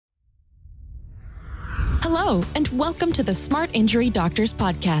Hello, and welcome to the Smart Injury Doctors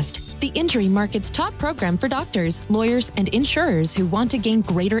Podcast, the injury market's top program for doctors, lawyers, and insurers who want to gain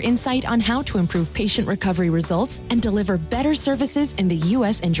greater insight on how to improve patient recovery results and deliver better services in the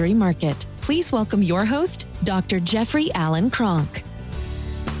U.S. injury market. Please welcome your host, Dr. Jeffrey Allen Kronk.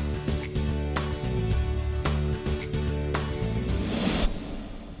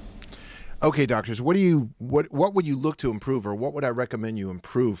 Okay, doctors, what would you look to improve, or what would I recommend you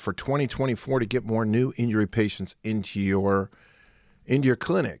improve for 2024 to get more new injury patients into your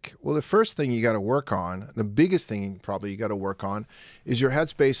clinic? Well, the first thing you got to work on, the biggest thing probably you got to work on, is your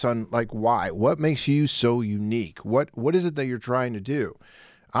headspace on why. What makes you so unique? What is it that you're trying to do?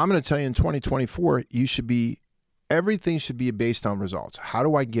 I'm going to tell you in 2024, everything should be based on results. How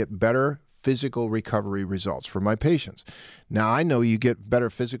do I get better physical recovery results for my patients? Now, I know you get better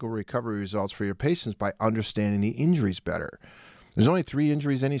physical recovery results for your patients by understanding the injuries better. There's only 3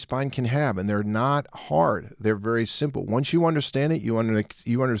 injuries any spine can have, and they're not hard. They're very simple. Once you understand it, you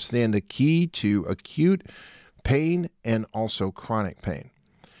understand the key to acute pain and also chronic pain.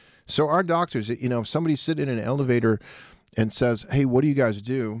 So our doctors, if somebody's sitting in an elevator and says, hey, what do you guys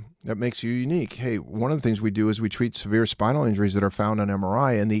do that makes you unique? Hey, one of the things we do is we treat severe spinal injuries that are found on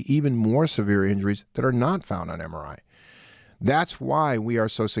MRI and the even more severe injuries that are not found on MRI. That's why we are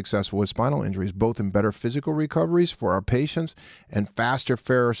so successful with spinal injuries, both in better physical recoveries for our patients and faster,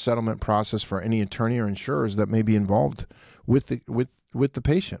 fairer settlement process for any attorney or insurers that may be involved with the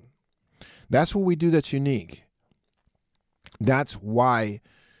patient. That's what we do that's unique. That's why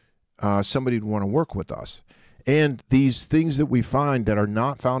somebody would want to work with us. And these things that we find that are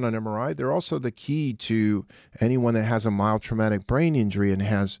not found on MRI, they're also the key to anyone that has a mild traumatic brain injury and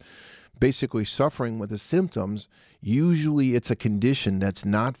has basically suffering with the symptoms. Usually it's a condition that's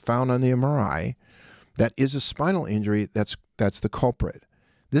not found on the MRI that is a spinal injury that's the culprit.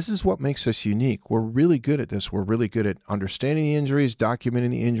 This is what makes us unique. We're really good at this. We're really good at understanding the injuries,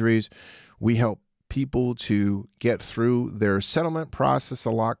 documenting the injuries. We help people to get through their settlement process a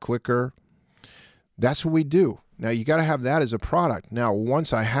lot quicker. That's what we do. Now, you got to have that as a product. Now,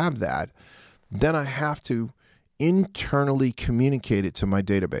 once I have that, then I have to internally communicate it to my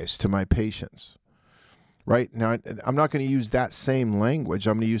database, to my patients. Right? Now, I'm not going to use that same language.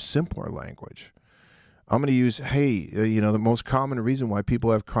 I'm going to use simpler language. I'm going to use, hey, the most common reason why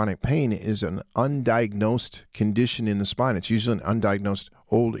people have chronic pain is an undiagnosed condition in the spine. It's usually an undiagnosed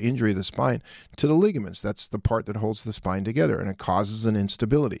old injury of the spine to the ligaments. That's the part that holds the spine together, and it causes an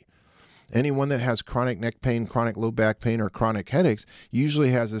instability. Anyone that has chronic neck pain, chronic low back pain, or chronic headaches usually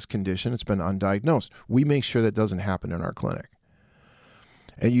has this condition. It's been undiagnosed. We make sure that doesn't happen in our clinic.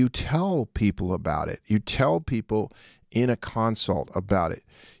 And you tell people about it. You tell people in a consult about it.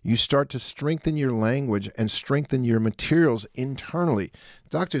 You start to strengthen your language and strengthen your materials internally.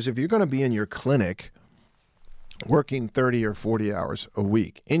 Doctors, if you're going to be in your clinic working 30 or 40 hours a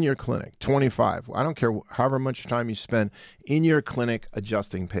week in your clinic, 25, I don't care however much time you spend in your clinic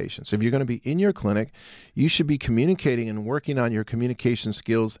adjusting patients. If you're going to be in your clinic, you should be communicating and working on your communication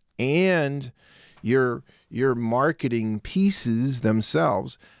skills and your marketing pieces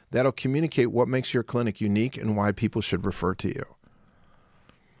themselves that'll communicate what makes your clinic unique and why people should refer to you.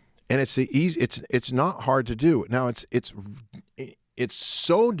 And it's not hard to do. Now it's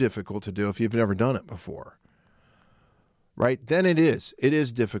so difficult to do if you've never done it before. Right? Then it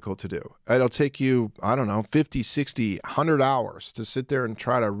is difficult to do. It'll take you, 50, 60, 100 hours to sit there and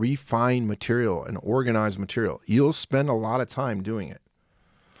try to refine material and organize material. You'll spend a lot of time doing it.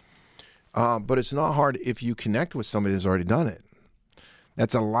 But it's not hard if you connect with somebody that's already done it.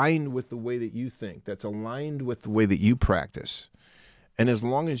 That's aligned with the way that you think. That's aligned with the way that you practice. And as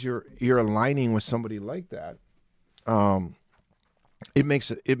long as you're aligning with somebody like that, it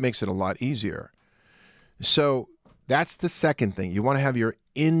makes it a lot easier. So that's the second thing. You want to have your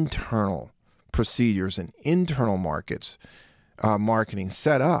internal procedures and internal marketing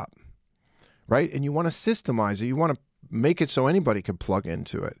set up, right? And you want to systemize it. You want to make it so anybody can plug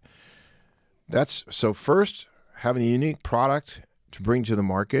into it. So first, having a unique product to bring to the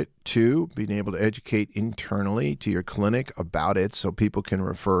market. 2, being able to educate internally to your clinic about it so people can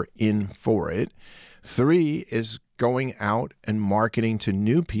refer in for it. 3 is going out and marketing to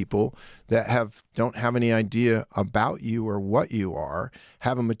new people that don't have any idea about you or what you are,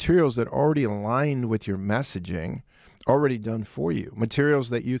 having materials that already aligned with your messaging, already done for you,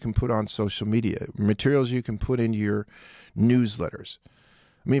 materials that you can put on social media, materials you can put into your newsletters.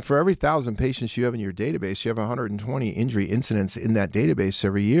 I mean, for every 1,000 patients you have in your database, you have 120 injury incidents in that database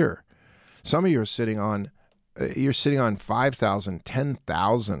every year. Some of you are sitting on 5,000,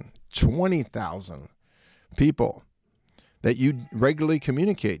 10,000, 20,000 people that you regularly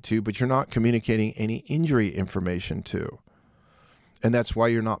communicate to, but you're not communicating any injury information to. And that's why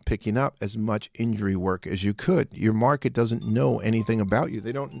you're not picking up as much injury work as you could. Your market doesn't know anything about you.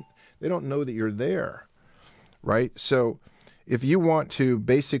 They don't know that you're there, right? So if you want to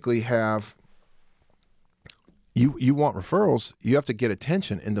basically have, you want referrals, you have to get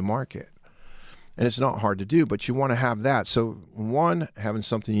attention in the market. And it's not hard to do, but you want to have that. So one, having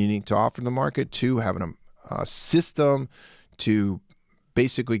something unique to offer in the market. Two, having a system to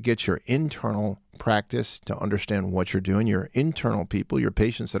basically get your internal practice to understand what you're doing. Your internal people, your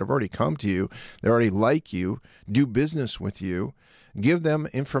patients that have already come to you, they already like you, do business with you. Give them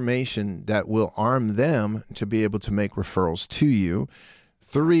information that will arm them to be able to make referrals to you.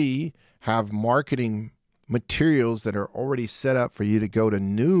 Three, have marketing materials that are already set up for you to go to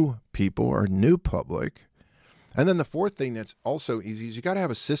new people or new public. And then the fourth thing that's also easy is you got to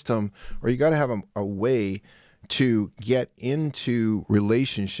have a system, or you got to have a way to get into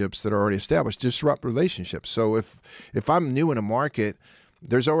relationships that are already established, disrupt relationships. So if I'm new in a market,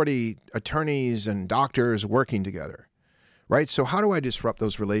 there's already attorneys and doctors working together, right? So how do I disrupt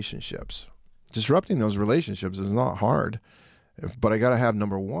those relationships? Disrupting those relationships is not hard, but I got to have,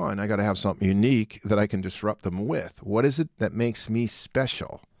 number one, I got to have something unique that I can disrupt them with. What is it that makes me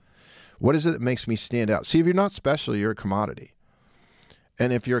special? What is it that makes me stand out? See, if you're not special, you're a commodity.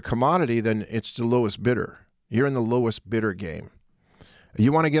 And if you're a commodity, then it's the lowest bidder. You're in the lowest bidder game.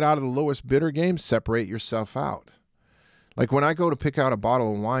 You want to get out of the lowest bidder game? Separate yourself out. Like when I go to pick out a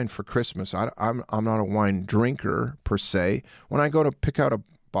bottle of wine for Christmas, I'm not a wine drinker per se. When I go to pick out a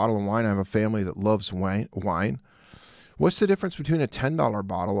bottle of wine, I have a family that loves wine. What's the difference between a $10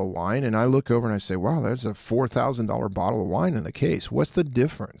 bottle of wine and I look over and I say, wow, there's a $4,000 bottle of wine in the case. What's the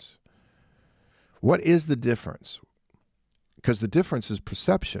difference? What is the difference? Because the difference is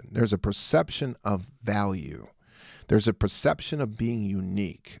perception. There's a perception of value. There's a perception of being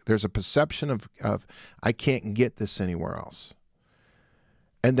unique. There's a perception of I can't get this anywhere else.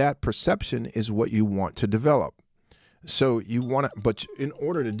 And that perception is what you want to develop. So you want to, but in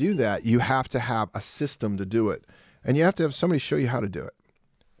order to do that, you have to have a system to do it. And you have to have somebody show you how to do it.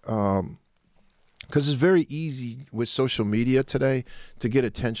 Because it's very easy with social media today to get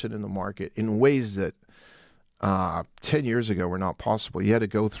attention in the market in ways that 10 years ago were not possible. You had to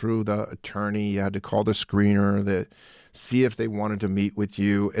go through the attorney, you had to call the screener, see if they wanted to meet with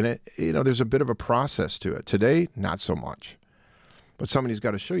you. And there's a bit of a process to it. Today, not so much. But somebody's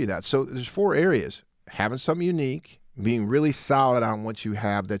got to show you that. So there's 4 areas: having something unique, being really solid on what you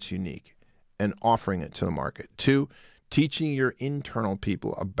have that's unique, and offering it to the market. 2, teaching your internal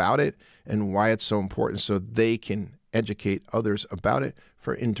people about it and why it's so important so they can educate others about it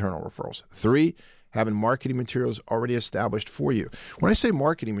for internal referrals. 3, having marketing materials already established for you. When I say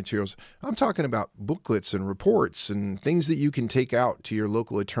marketing materials, I'm talking about booklets and reports and things that you can take out to your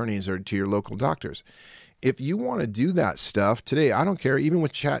local attorneys or to your local doctors. If you want to do that stuff today, I don't care, even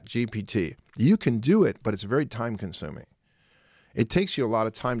with ChatGPT, you can do it, but it's very time consuming. It takes you a lot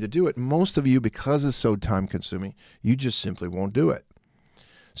of time to do it. Most of you, because it's so time consuming, you just simply won't do it.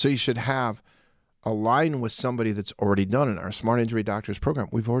 So you should have align with somebody that's already done it. Our Smart Injury Doctors program,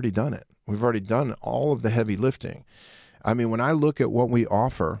 we've already done it. We've already done all of the heavy lifting. I mean, when I look at what we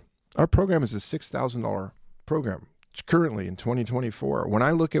offer, our program is a $6,000 program currently in 2024. When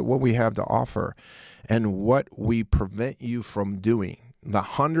I look at what we have to offer and what we prevent you from doing, the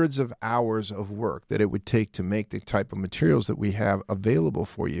hundreds of hours of work that it would take to make the type of materials that we have available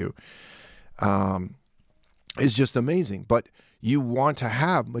for you is just amazing. But you want to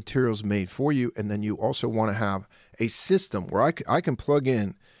have materials made for you, and then you also want to have a system where I can plug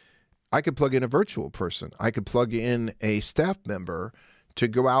in a virtual person. I could plug in a staff member to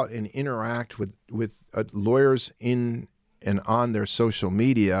go out and interact with lawyers in and on their social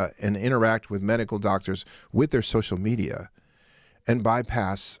media and interact with medical doctors with their social media and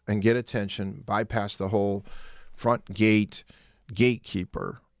bypass and get attention, bypass the whole front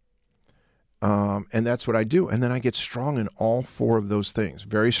gatekeeper. And that's what I do. And then I get strong in all 4 of those things,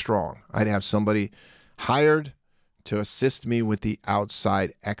 very strong. I'd have somebody hired to assist me with the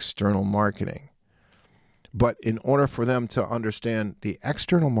outside external marketing. But in order for them to understand the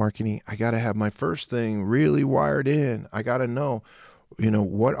external marketing, I got to have my first thing really wired in. I got to know,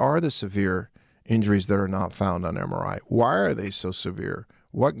 what are the severe injuries that are not found on MRI? Why are they so severe?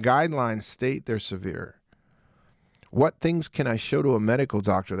 What guidelines state they're severe? What things can I show to a medical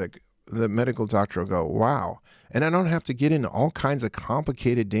doctor that the medical doctor will go, wow. And I don't have to get into all kinds of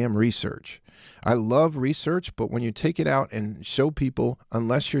complicated damn research. I love research, but when you take it out and show people,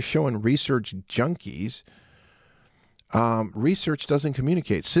 unless you're showing research junkies, research doesn't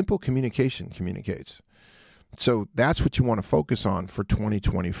communicate. Simple communication communicates. So that's what you want to focus on for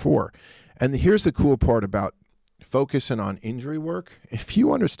 2024. And here's the cool part about focusing on injury work. If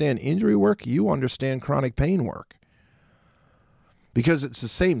you understand injury work, you understand chronic pain work. Because it's the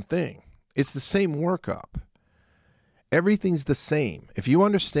same thing. It's the same workup. Everything's the same. If you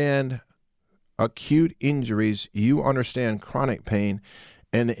understand acute injuries, you understand chronic pain.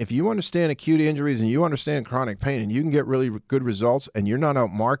 And if you understand acute injuries and you understand chronic pain and you can get really good results and you're not out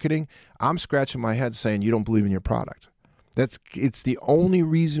marketing, I'm scratching my head saying you don't believe in your product. It's the only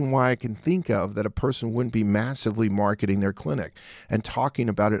reason why I can think of that a person wouldn't be massively marketing their clinic and talking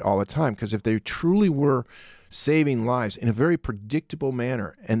about it all the time. Because if they truly were saving lives in a very predictable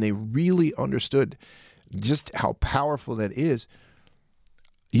manner and they really understood just how powerful that is,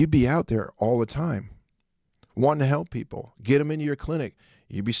 you'd be out there all the time wanting to help people, get them into your clinic.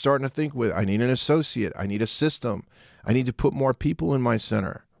 You'd be starting to think I need an associate. I need a system. I need to put more people in my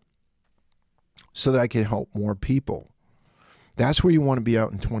center so that I can help more people. That's where you want to be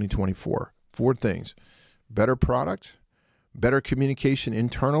out in 2024. 4 things: better product, better communication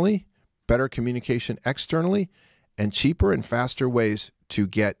internally, better communication externally, and cheaper and faster ways to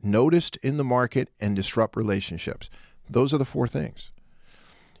get noticed in the market and disrupt relationships. Those are the 4 things.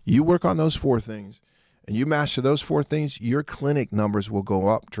 You work on those 4 things and you master those 4 things, your clinic numbers will go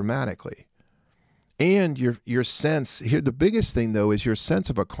up dramatically. And your sense, here the biggest thing though is your sense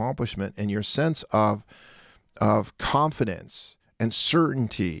of accomplishment and your sense of confidence and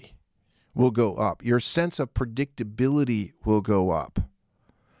certainty will go up. Your sense of predictability will go up.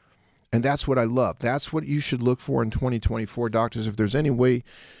 And that's what I love. That's what you should look for in 2024, doctors. If there's any way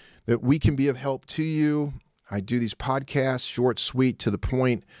that we can be of help to you, I do these podcasts, short, sweet, to the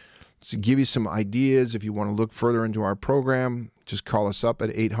point, to give you some ideas. If you want to look further into our program, just call us up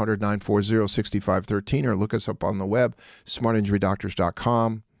at 800-940-6513 or look us up on the web,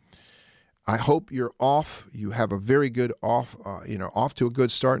 smartinjurydoctors.com. I hope you're off. You have a very good off to a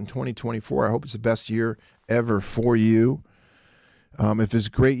good start in 2024. I hope it's the best year ever for you. If it's a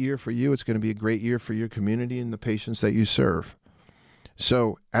great year for you, it's going to be a great year for your community and the patients that you serve.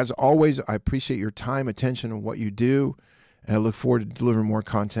 So, as always, I appreciate your time, attention, and what you do, and I look forward to delivering more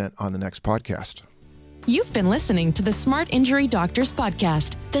content on the next podcast. You've been listening to the Smart Injury Doctors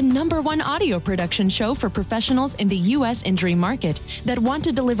Podcast, the #1 audio production show for professionals in the U.S. injury market that want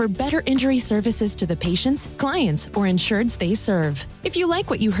to deliver better injury services to the patients, clients, or insureds they serve. If you like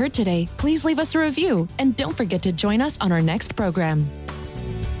what you heard today, please leave us a review and don't forget to join us on our next program.